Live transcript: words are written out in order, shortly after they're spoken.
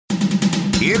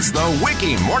It's the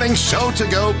Wiki Morning Show to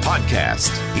Go podcast.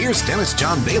 Here's Dennis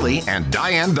John Bailey and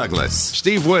Diane Douglas.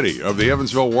 Steve Whitty of the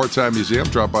Evansville Wartime Museum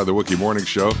dropped by the Wiki Morning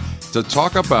Show to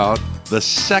talk about the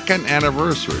second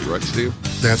anniversary, right, Steve?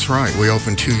 That's right. We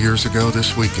opened 2 years ago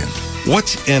this weekend.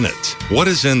 What's in it? What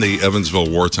is in the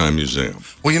Evansville Wartime Museum?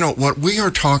 Well, you know, what we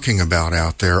are talking about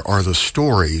out there are the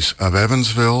stories of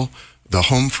Evansville, the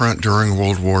home front during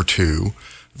World War II,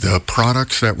 the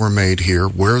products that were made here,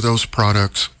 where those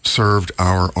products served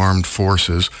our armed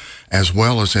forces, as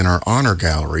well as in our honor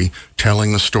gallery,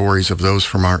 telling the stories of those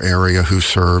from our area who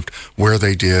served, where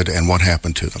they did, and what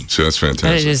happened to them. So that's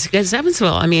fantastic. But it's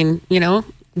Evansville. I mean, you know.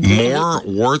 More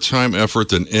wartime effort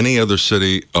than any other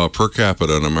city per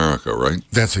capita in America, right?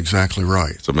 That's exactly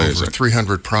right. It's amazing. Over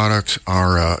 300 products.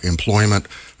 Our employment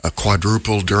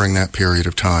quadrupled during that period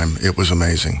of time. It was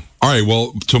amazing. All right,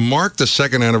 well, to mark the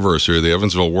second anniversary of the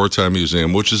Evansville Wartime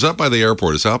Museum, which is up by the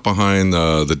airport, it's out behind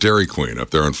the Dairy Queen up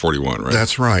there on 41, right?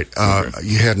 That's right. Okay.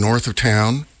 You head north of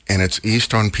town, and it's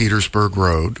east on Petersburg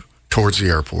Road towards the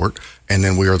airport, and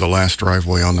then we are the last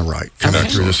driveway on the right, coming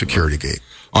through the security gate.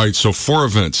 All right, so 4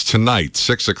 events tonight,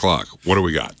 6 o'clock. What do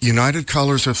we got? United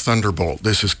Colors of Thunderbolt.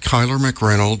 This is Kyler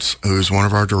McReynolds, who's one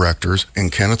of our directors,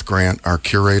 and Kenneth Grant, our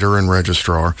curator and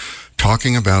registrar,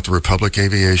 talking about the Republic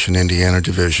Aviation Indiana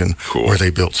Division, where they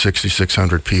built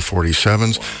 6,600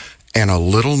 P-47s. Wow. And a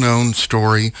little-known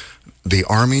story, the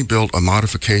Army built a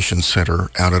modification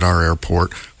center out at our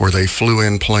airport where they flew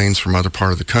in planes from other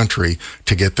part of the country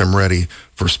to get them ready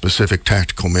for specific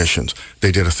tactical missions.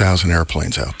 They did 1,000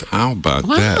 airplanes out there. How about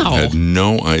that? I had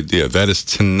no idea. That is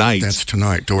tonight. That's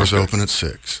tonight. Doors open at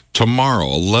 6. Tomorrow,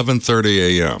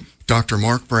 11:30 a.m. Dr.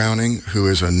 Mark Browning, who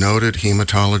is a noted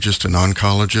hematologist and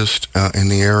oncologist in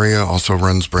the area, also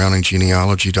runs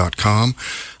browninggenealogy.com.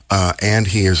 And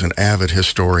he is an avid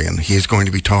historian. He's going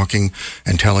to be talking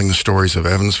and telling the stories of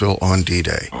Evansville on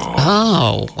D-Day.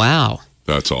 Oh, wow.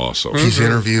 That's awesome. He's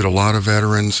interviewed a lot of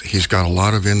veterans. He's got a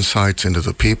lot of insights into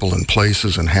the people and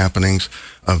places and happenings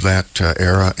of that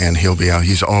era, and he'll be out.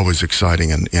 He's always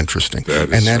exciting and interesting.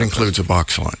 That includes a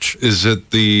box lunch. Is it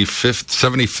the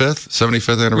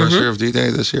 75th anniversary of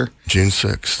D-Day this year? June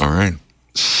 6th. All right.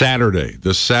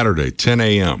 This Saturday, 10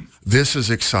 a.m. This is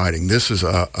exciting. This is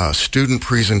a student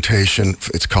presentation.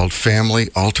 It's called Family,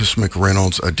 Altus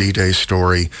McReynolds, a D-Day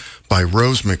Story by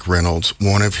Rose McReynolds,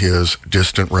 one of his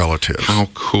distant relatives. How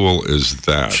cool is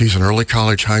that? She's an early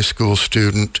college high school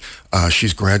student.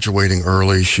 She's graduating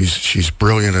early. She's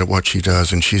brilliant at what she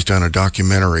does, and she's done a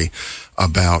documentary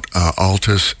about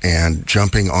Altus and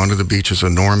jumping onto the beaches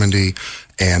of Normandy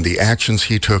and the actions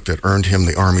he took that earned him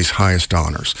the Army's highest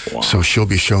honors. Wow. So she'll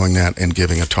be showing that and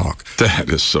giving a talk. That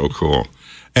is so cool.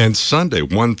 And Sunday,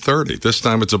 1:30. This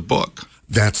time it's a book.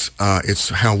 That's it's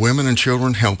How Women and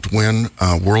Children Helped Win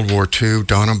World War II.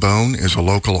 Donna Bone is a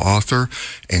local author,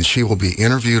 and she will be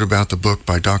interviewed about the book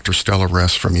by Dr. Stella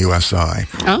Ress from USI.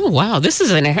 Oh, wow. This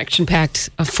is an action-packed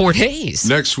 4 days.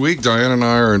 Next week, Diane and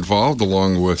I are involved,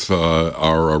 along with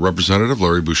our representative,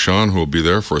 Larry Bouchon, who will be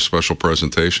there for a special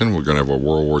presentation. We're going to have a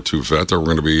World War II vet that we're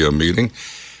going to be meeting.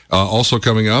 Also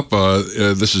coming up,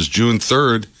 this is June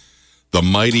 3rd, the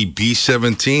mighty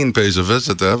B-17 pays a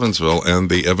visit to Evansville and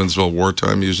the Evansville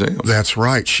Wartime Museum. That's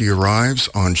right. She arrives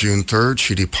on June 3rd.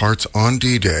 She departs on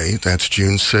D-Day. That's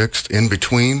June 6th. In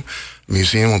between, the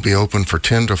museum will be open for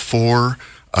 10 to 4.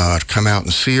 Come out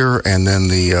and see her. And then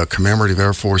the Commemorative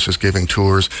Air Force is giving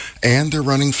tours, and they're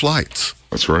running flights.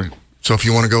 That's right. So if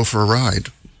you want to go for a ride,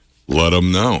 let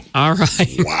them know. All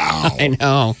right. Wow. I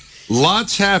know.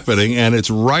 Lots happening, and it's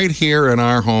right here in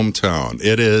our hometown.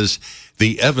 It is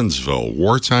the Evansville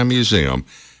Wartime Museum.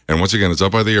 And once again, it's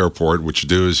up by the airport. What you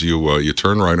do is you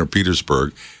turn right in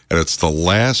Petersburg, and it's the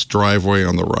last driveway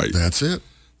on the right. That's it.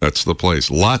 That's the place.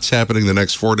 Lots happening the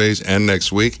next 4 days and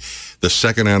next week. The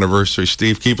second anniversary.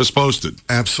 Steve, keep us posted.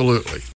 Absolutely.